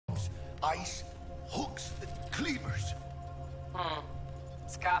ice, hooks, and cleavers.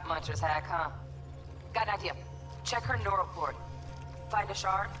 Scott Muncher's hack, huh? Got an idea. Check her neural port. Find a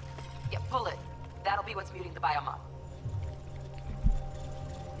shard? Yeah, pull it. That'll be what's muting the biomon.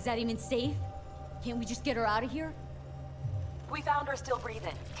 Is that even safe? Can't we just get her out of here? We found her still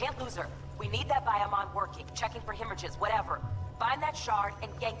breathing. Can't lose her. We need that biomon working, checking for hemorrhages, whatever. Find that shard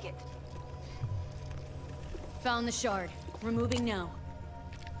and yank it. Found the shard. Removing now.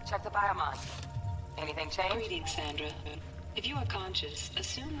 Check the biomon. Anything change? Greetings, Sandra. If you are conscious,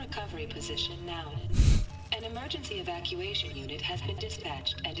 assume recovery position now. An emergency evacuation unit has been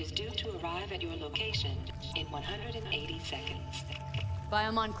dispatched and is due to arrive at your location in 180 seconds.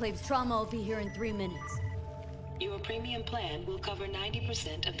 Biomon claims trauma will be here in 3 minutes. Your premium plan will cover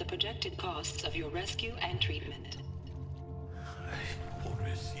 90% of the projected costs of your rescue and treatment.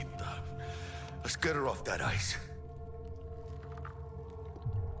 Pobrecita. Let's get her off that ice.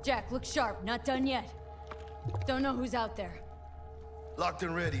 Jack, look sharp. Not done yet. Don't know who's out there. Locked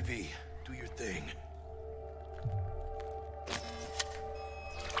and ready, V. Do your thing.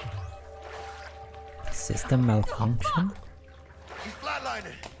 System malfunction? He's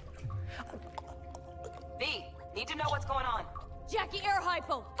flatlining. V, need to know what's going on. Jackie, air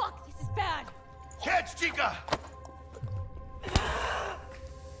hypo! Fuck, this is bad! Catch, chica!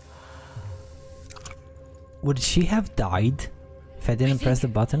 Would she have died if I didn't press the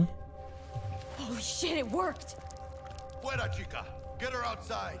button? Holy shit, it worked! Fuera, chica. Get her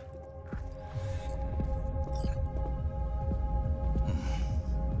outside.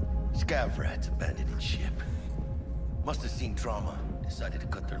 Scav rats abandoned ship. Must have seen trauma. Decided to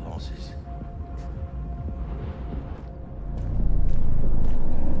cut their losses.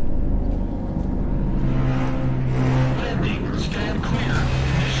 Landing. Stand clear.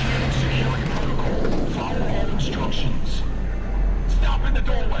 Initiating security protocol. Follow all instructions. Stop in the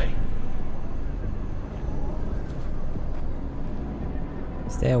doorway.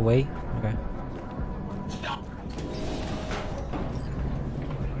 Stay away. Okay. Stop.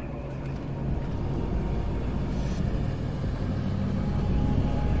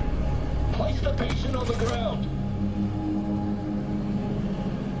 Place the patient on the ground.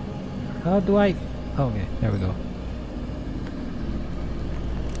 How do I... Oh, okay, there we go.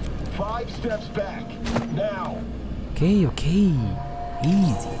 5 steps back. Now. Okay, okay.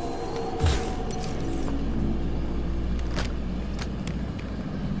 Easy.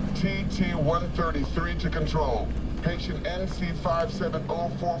 TT-133 to control. Patient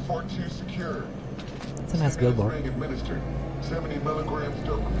NC570442 secured. It's a nice billboard. Being administered. 70 milligrams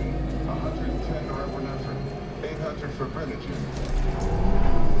dopamine, 110 norepinephrine, 800 fibrinogen.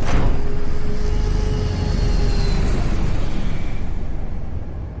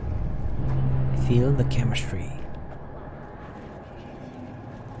 Feel the chemistry.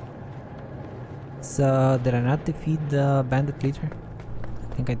 So, did I not defeat the bandit leader? I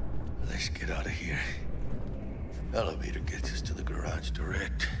think I... Let's get out of here. Elevator gets us to the garage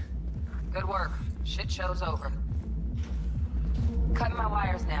direct. Good work. Shit show's over. Cutting my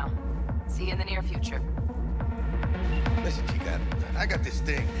wires now. See you in the near future. Listen, chica, I got this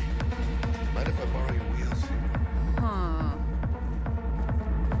thing. Mind if I borrow your wheels? Huh.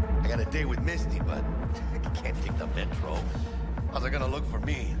 I got a date with Misty, but I can't take the metro. How's it gonna look for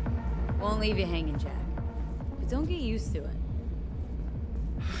me? Won't leave you hanging, Jack. But don't get used to it.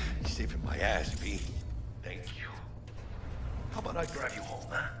 You're saving my ass, V. Thank you. How about I drive you home,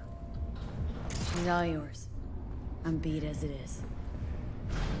 huh? She's all yours. I'm beat as it is.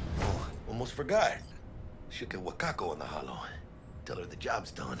 Oh, almost forgot. Should get Wakako in the hollow. Tell her the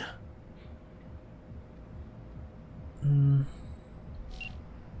job's done. Can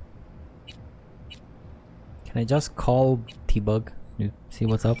I just call T-Bug? See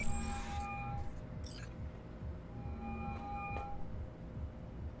what's up?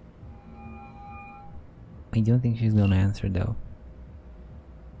 I don't think she's gonna answer though.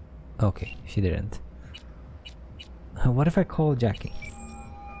 Okay, she didn't. What if I call Jackie?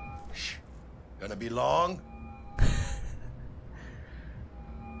 Shh. Gonna be long?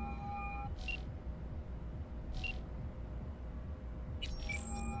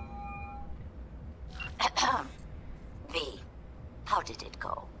 V, how did it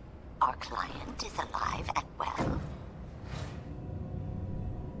go? Our client is alive and well?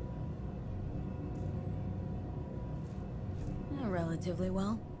 Relatively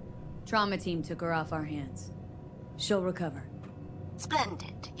well. Trauma team took her off our hands. She'll recover.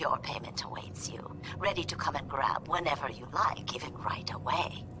 Splendid. Your payment awaits you. Ready to come and grab whenever you like, even right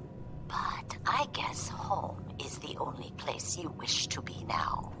away. But I guess home is the only place you wish to be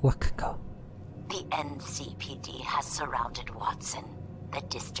now. Wakako. The NCPD has surrounded Watson. The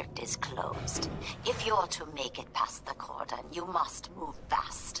district is closed. If you're to make it past the cordon, you must move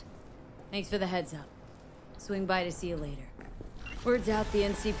fast. Thanks for the heads up. Swing by to see you later. Word's out the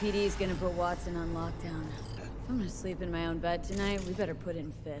NCPD is gonna put Watson on lockdown. If I'm gonna sleep in my own bed tonight, we better put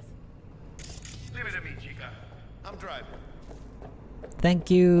in 5th. Leave it to me, Chica. I'm driving. Thank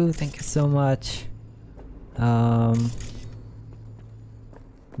you so much.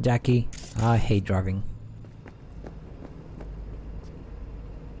 Jackie, I hate driving.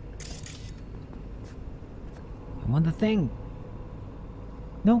 I want the thing.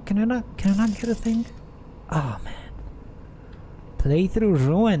 No, can I not get a thing? Oh man. Playthrough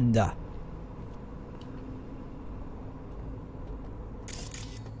ruined.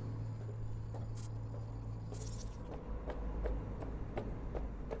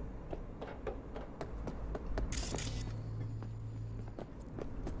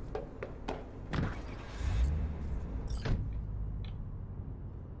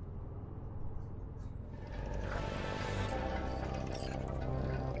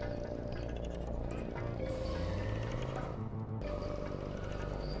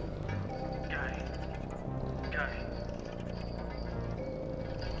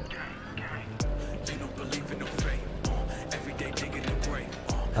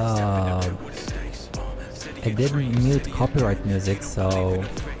 I didn't mute copyright music, so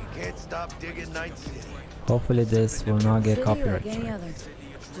hopefully this will not get copyright. Like any other,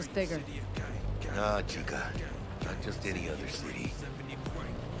 just bigger. Nah, Chica, not just any other city.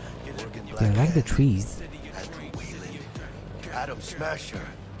 I like the trees. Adam Smasher.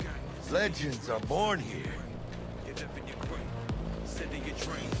 Legends are born here.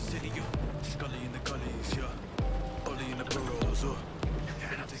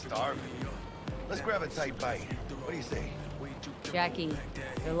 Starving. Let's grab a tight bite. What do you say? Jackie,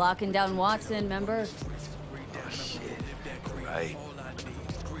 they're locking down Watson, remember? Oh, shit. Right.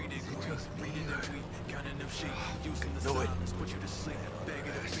 Is it just me or... You can know it.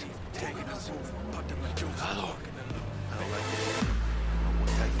 Taking us. Hello. I don't like this.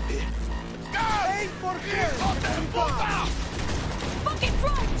 One tight bit. Hey, por qué? Fucking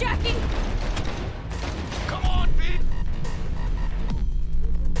drive, Jackie! Come on, Pete!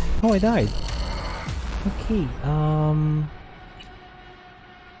 Oh, I died. Okay,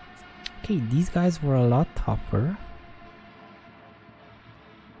 okay, these guys were a lot tougher.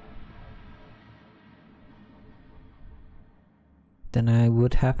 Than I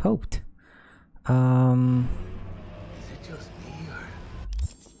would have hoped. Is it just me or...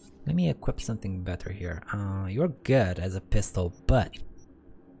 Let me equip something better here. You're good as a pistol, but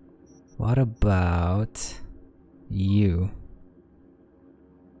what about you?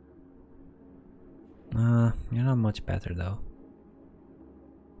 You're not much better though.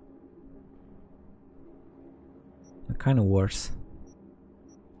 You're kind of worse.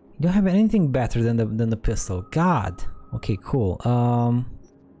 You don't have anything better than the pistol. God. Okay, cool.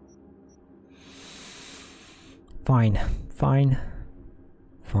 Fine.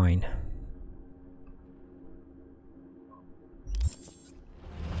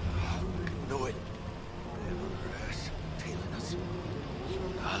 Know it. Man on her ass, tailing us.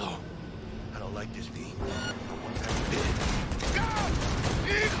 Hello. I don't like this V. One time bit. God!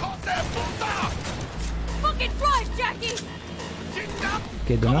 Hijo de puta! Fucking drive, Jackie!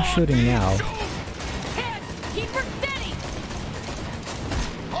 Okay, they're not shooting now. Head, keep her steady!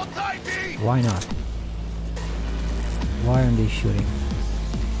 Hold tight, V! Why not? Why aren't they shooting?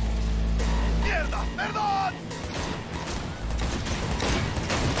 Mierda! Perdón!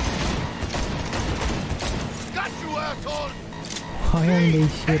 Got you, asshole! Why aren't they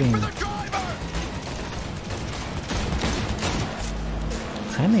shooting?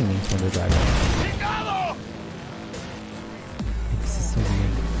 I'm aiming for the driver. This is so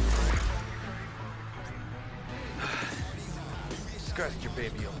weird. Scratched your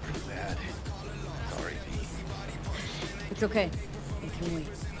baby up pretty bad. Sorry, V. It's okay. We can wait.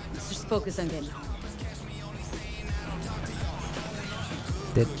 Let's just focus on getting home.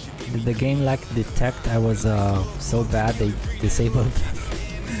 Did the game like detect I was so bad they disabled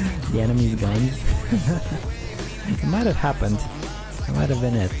the enemy's guns? It might have happened. It might have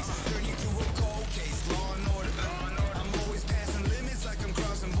been it.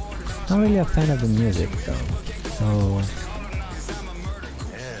 Not really a fan of the music though. So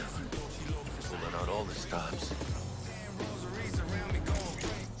Damn. Pulling out all the stops.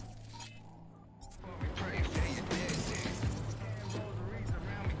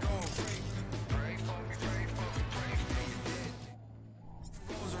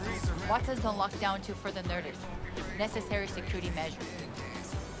 Watson's on lockdown until further notice. Necessary security measures.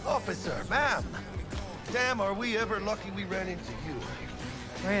 Officer, ma'am! Damn, are we ever lucky we ran into you.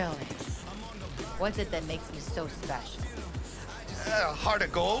 Really? What's it that makes me so special? A heart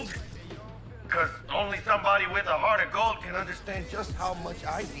of gold. Because only somebody with a heart of gold can understand just how much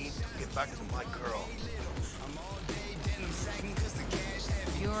I need to get back to my girl.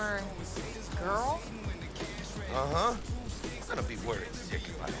 Your girl? Uh-huh. I'm gonna be worried sick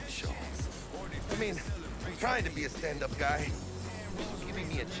if I don't show. I mean, I'm trying to be a stand-up guy. She's giving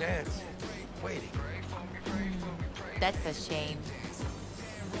me a chance. Waiting. That's a shame.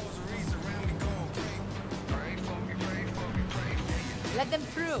 Let them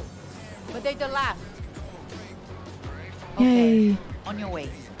through. But they're the last. Okay. Yay! On your way.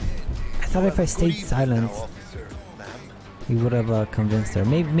 I thought if I stayed silent, he would have convinced her.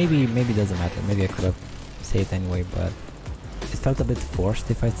 Maybe it doesn't matter. Maybe I could have said it anyway, but it felt a bit forced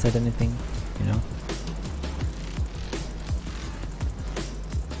if I'd said anything, you know?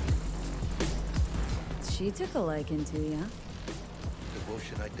 She took a liking to you.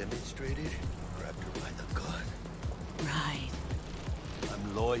 Devotion I demonstrated grabbed her by the gut. Right.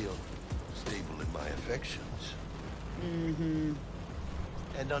 I'm loyal, stable in my affections. Mm-hmm.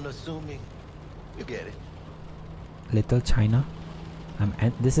 And unassuming. You get it. Little China?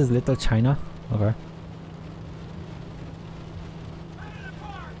 This is Little China? Okay.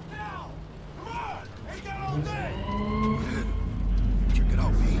 Check it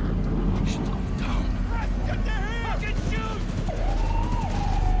out, V. Shit's going down.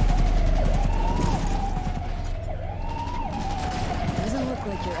 Doesn't look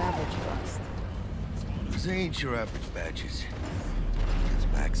like your average bust. This ain't your average badges. It's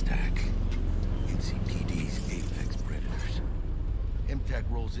Backseat. NCPD's apex predators. MTAC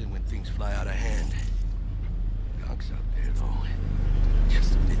rolls in when things fly out of hand. Conk's out there, though.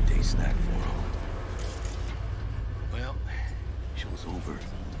 Just a midday snack for him. Well, show's over.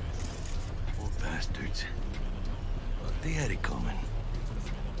 Poor bastards. But they had it coming.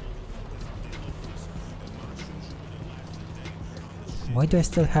 Why do I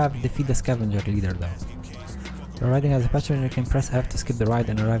still have defeat the scavenger leader though? You're riding as a passenger, you can press F to skip the ride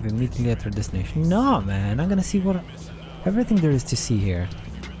and arrive immediately at your destination. No man, I'm gonna see what everything there is to see here.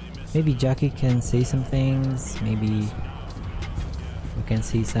 Maybe Jackie can say some things, maybe we can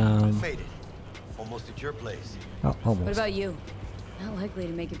see some... Made it. Almost at your place. Oh, almost. What about you? Not likely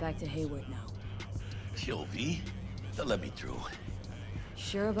to make it back to Haywood now. Chill, V. They'll let me through.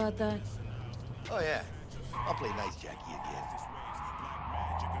 Sure about that? Oh yeah. I'll play nice Jackie again.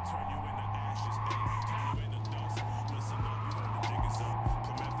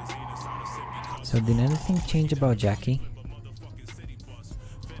 So did anything change about Jackie?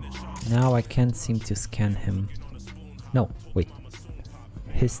 Now I can't seem to scan him. No, wait.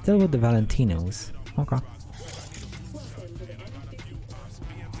 He's still with the Valentinos. Okay.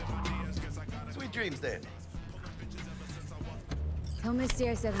 Sweet dreams then. Tell Misty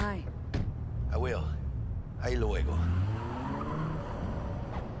I said hi. I will. Ahí luego.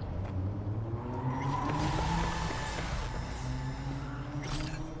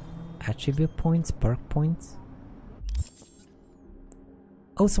 Attribute points, perk points.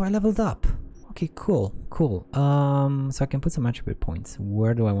 Oh, so I leveled up. Okay, cool, cool. So I can put some attribute points.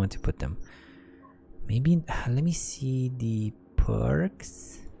 Where do I want to put them? Maybe, let me see the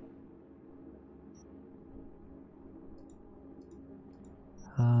perks.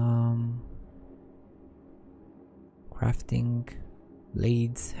 Crafting,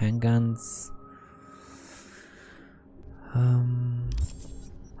 blades, handguns.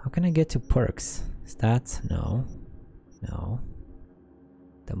 How can I get to perks? Stats? No. No.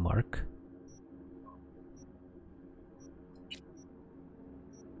 The mark.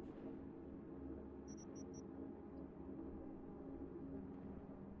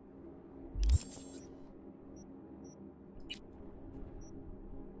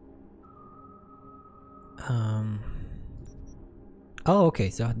 Oh, okay.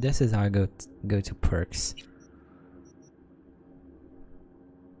 So this is how I go to perks.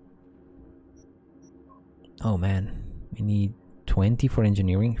 Oh man, we need 20 for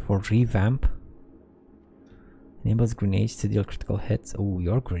engineering for revamp. Enables grenades to deal critical hits. Oh,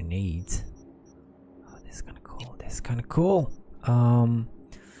 your grenades. Oh, this is kind of cool. This is kind of cool. Oh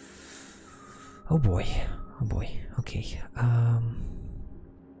boy. Oh boy. Okay.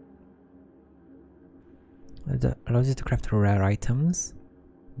 That allows you to craft rare items,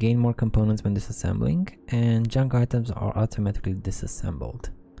 gain more components when disassembling, and junk items are automatically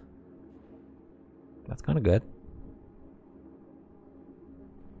disassembled. That's kind of good.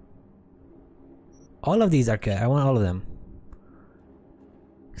 All of these are good. I want all of them.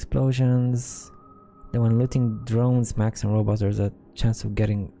 Explosions. Then when looting drones, mechs, and robots, there's a chance of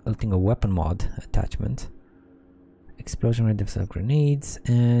getting looting a weapon mod attachment. Explosion radius of grenades,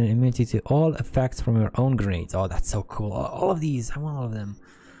 and immunity to all effects from your own grenades. Oh, that's so cool. All of these. I want all of them.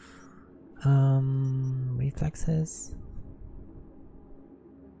 Reflexes.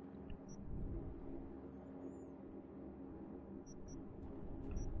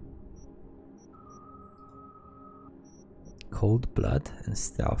 Cold blood and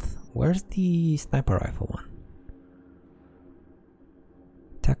stealth. Where's the sniper rifle one?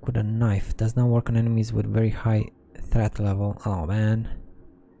 Attack with a knife. Does not work on enemies with very high threat level. Oh man.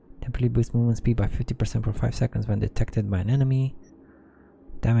 Temporarily boosts movement speed by 50% for 5 seconds when detected by an enemy.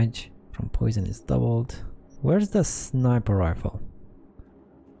 Damage from poison is doubled. Where's the sniper rifle?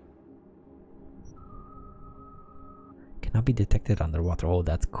 Cannot be detected underwater. Oh,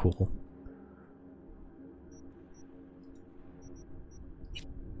 that's cool.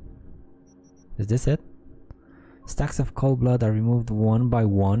 Is this it? Stacks of cold blood are removed one by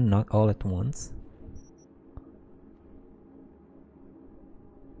one, not all at once.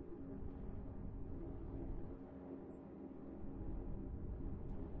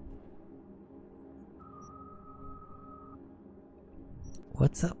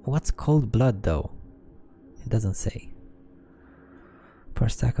 What's cold blood though? It doesn't say. Per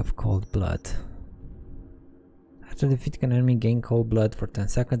stack of cold blood. After defeating an enemy, gain cold blood for 10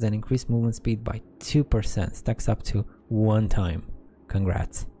 seconds and increase movement speed by 2%. Stacks up to 1 time.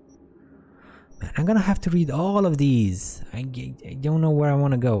 Congrats. Man, I'm gonna have to read all of these. I don't know where I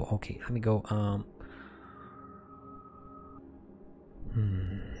want to go. Okay, let me go.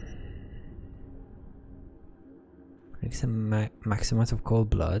 Increase a maximum of cold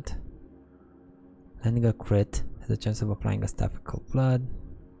blood. Landing a crit has a chance of applying a staff of cold blood.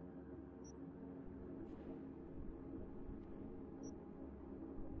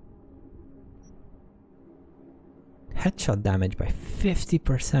 Headshot damage by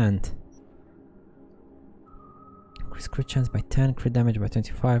 50%. Increase crit chance by 10, crit damage by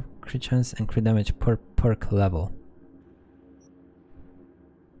 25, crit chance and crit damage per perk level.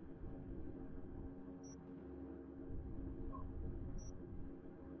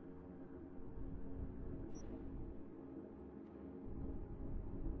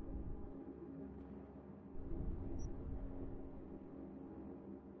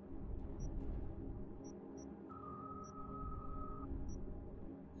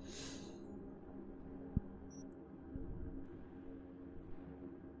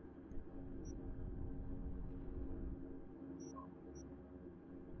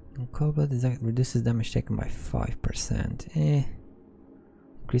 Cold blood reduces damage taken by 5%.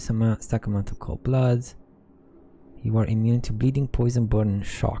 Increase stack amount of cold blood. You are immune to bleeding, poison, burn, and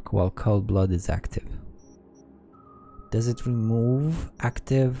shock while cold blood is active. Does it remove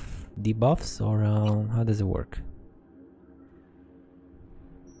active debuffs or how does it work?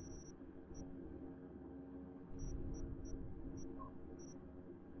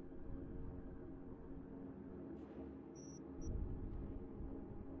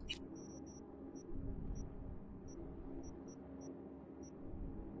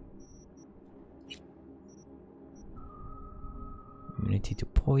 Immunity to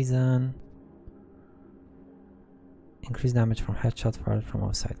poison. Increase damage from headshots fired from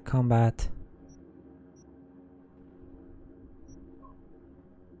outside combat.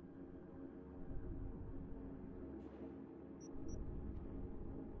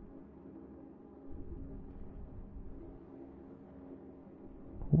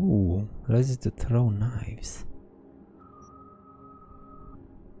 Ooh, allows you to throw knives.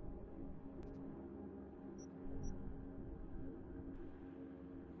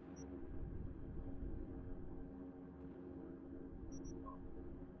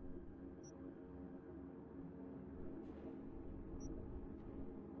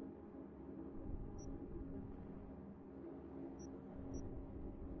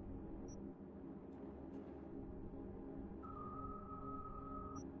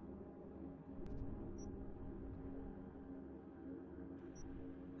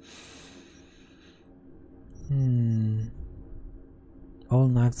 All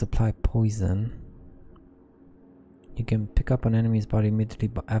knives apply poison. You can pick up an enemy's body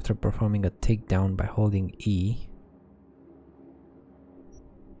immediately after performing a takedown by holding E.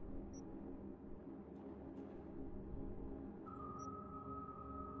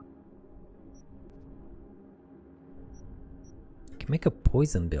 You can make a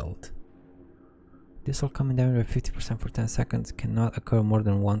poison build. This will come in damage by 50% for 10 seconds. Cannot occur more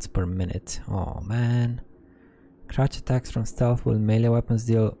than once per minute. Oh man. Crouch attacks from stealth will melee weapons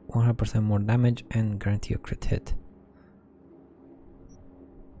deal 100% more damage and guarantee a crit hit.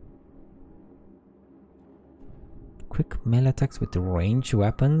 Quick melee attacks with ranged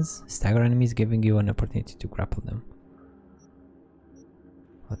weapons stagger enemies, giving you an opportunity to grapple them.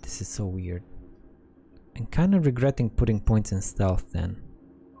 Oh, this is so weird. I'm kind of regretting putting points in stealth then.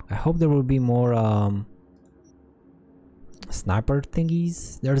 I hope there will be more sniper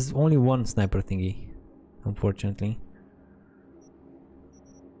thingies. There's only one sniper thingy, unfortunately.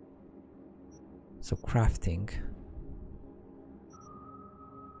 So crafting.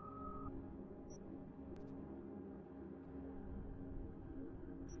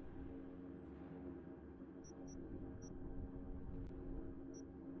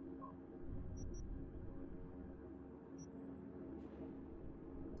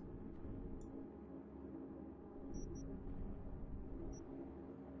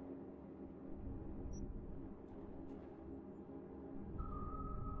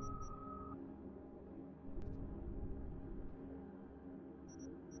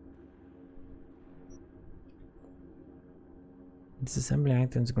 Disassembling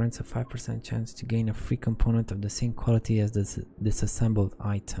items grants a 5% chance to gain a free component of the same quality as the disassembled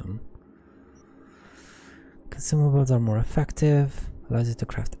item. Consumables are more effective, allows you to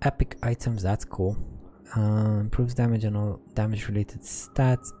craft epic items, that's cool. Improves damage and all damage related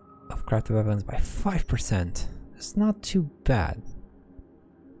stats of crafted weapons by 5%. It's not too bad.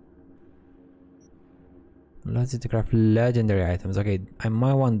 Allows you to craft legendary items. Okay, I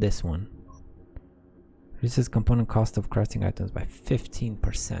might want this one. Reduces component cost of crafting items by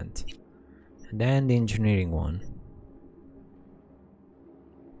 15%. And then the engineering one.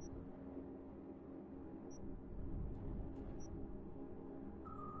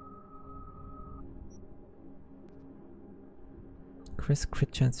 Increase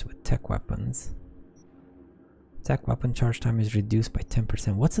crit chance with tech weapons. Tech weapon charge time is reduced by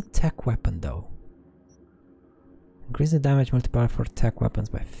 10%. What's a tech weapon though? Increase the damage multiplier for tech weapons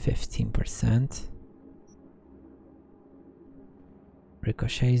by 15%.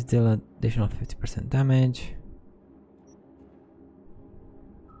 Ricochets deal additional 50% damage.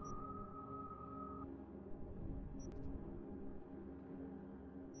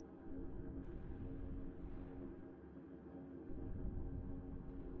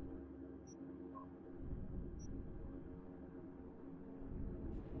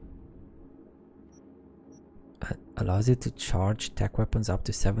 Allows you to charge tech weapons up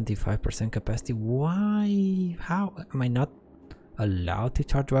to 75% capacity. Why? How? Am I not allowed to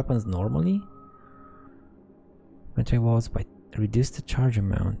charge weapons normally? Penetrate walls by reduce the charge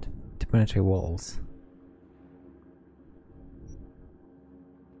amount to penetrate walls.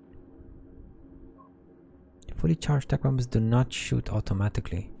 Fully charged tech weapons do not shoot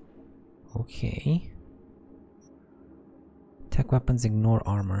automatically. Okay. Tech weapons ignore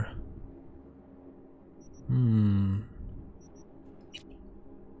armor.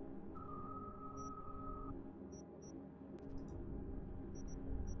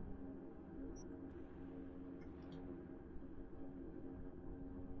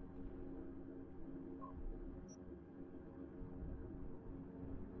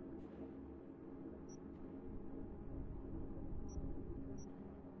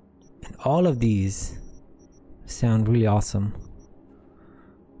 And all of these sound really awesome.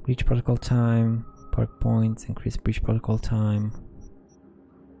 Breach protocol time, perk points, increase breach protocol time.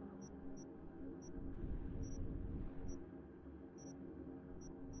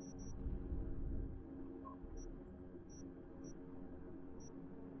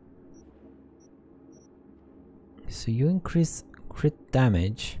 So you increase crit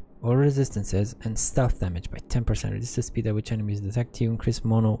damage or resistances and stealth damage by 10%. Reduce the speed at which enemies detect you. Increase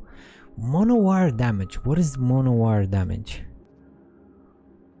mono wire damage. What is mono wire damage?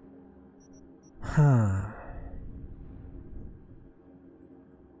 Huh.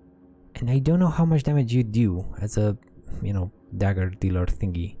 And I don't know how much damage you do as a, you know, dagger dealer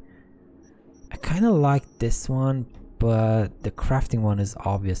thingy. I kind of like this one, but the crafting one is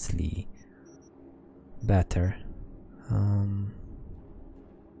obviously better.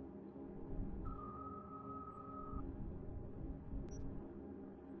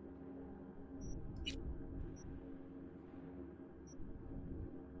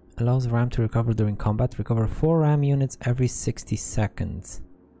 Allows RAM to recover during combat. Recover 4 RAM units every 60 seconds.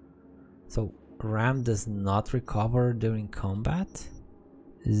 So RAM does not recover during combat?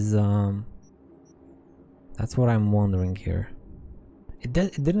 That's what I'm wondering here. It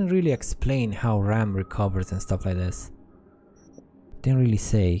didn't really explain how RAM recovers and stuff like this. Didn't really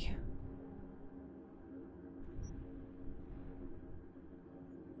say.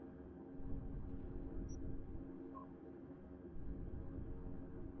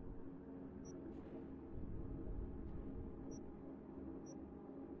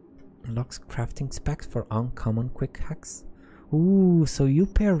 Unlocks crafting specs for uncommon quick hacks. Ooh, so you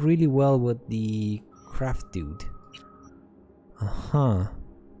pair really well with the craft dude.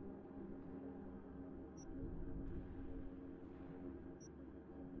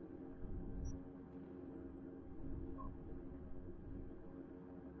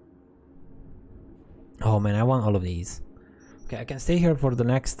 Oh man, I want all of these. Okay, I can stay here for the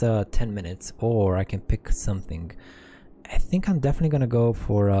next 10 minutes, or I can pick something. I think I'm definitely gonna go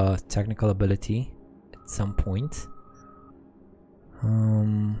for technical ability at some point.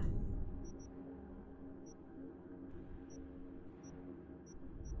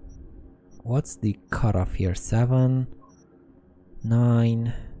 What's the cutoff here? 7,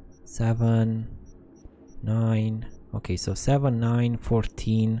 9, 7, 9. Okay, so 7, 9,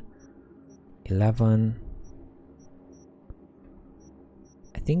 14, 11.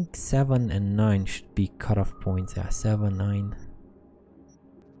 I think 7 and 9 should be cutoff points. Yeah, 7, 9.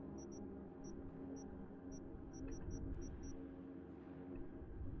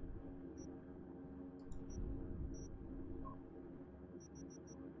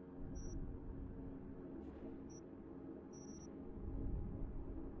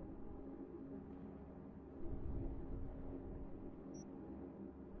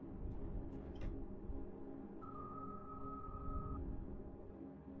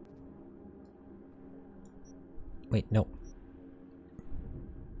 Wait, no.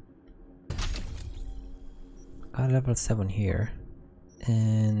 Got level 7 here.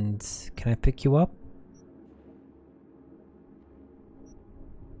 And can I pick you up?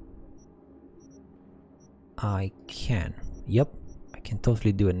 I can. Yep, I can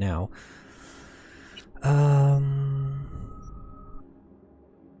totally do it now.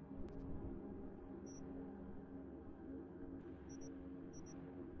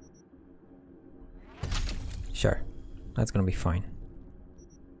 Sure, that's gonna be fine.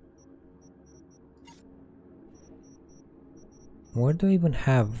 Where do I even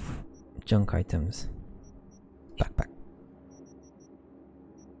have junk items? Backpack.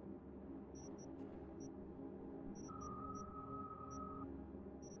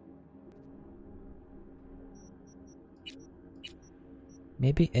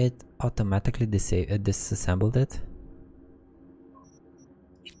 Maybe it automatically disassembled it.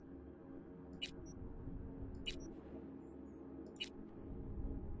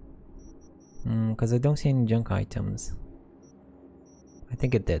 Because I don't see any junk items. I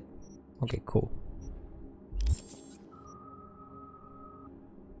think it did. Okay, cool.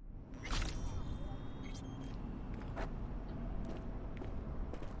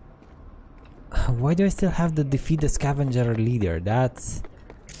 Why do I still have the defeat the scavenger leader? That's...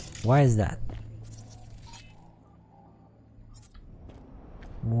 Why is that?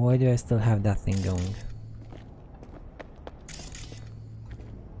 Why do I still have that thing going?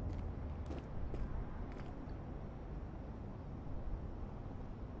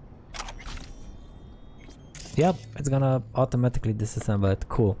 Yep, it's gonna automatically disassemble it.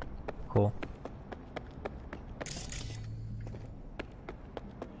 Cool. Cool.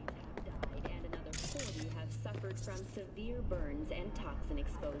 And another 40 have suffered from severe burns and toxin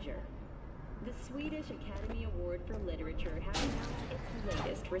exposure. The Swedish Academy Award for Literature has announced its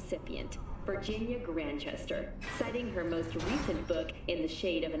latest recipient, Virginia Grantchester, citing her most recent book, In the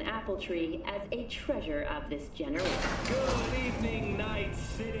Shade of an Apple Tree, as a treasure of this generation. Good evening, Night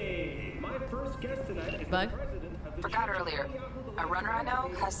City. My first guest tonight is Bug? the president of the Forgot earlier. A runner I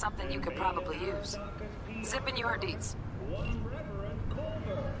know has something you could probably use. Zipping you her deets.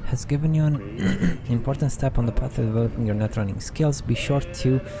 Has given you an important step on the path to developing your net running skills. Be sure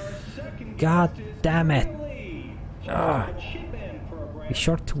to... God damn it! Ugh. Be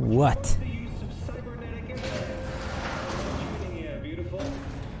sure to what?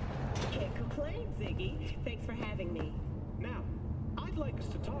 Can't complain, Ziggy. Thanks for having me. Now, I'd like us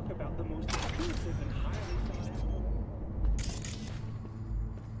to talk about the most exclusive and highly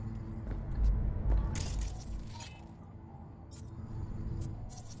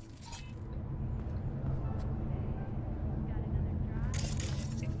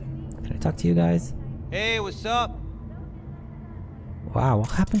Can I talk to you guys? Hey, what's up? Wow,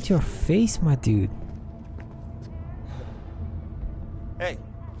 what happened to your face, my dude? Hey.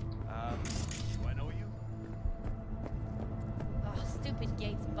 Do I know you? Oh, stupid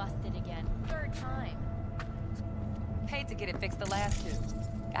gate's busted again. Third time. Paid to get it fixed the last two.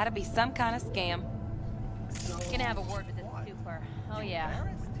 Gotta be some kind of scam. Gonna have a word with this super. Oh yeah.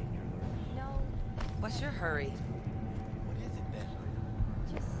 No, What's your hurry?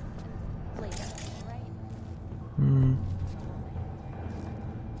 just later, right? Hmm.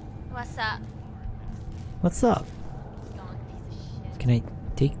 What's up? What's up? Gone piece of shit. Can I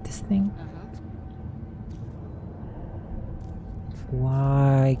take this thing?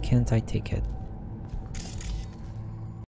 Why can't I take it?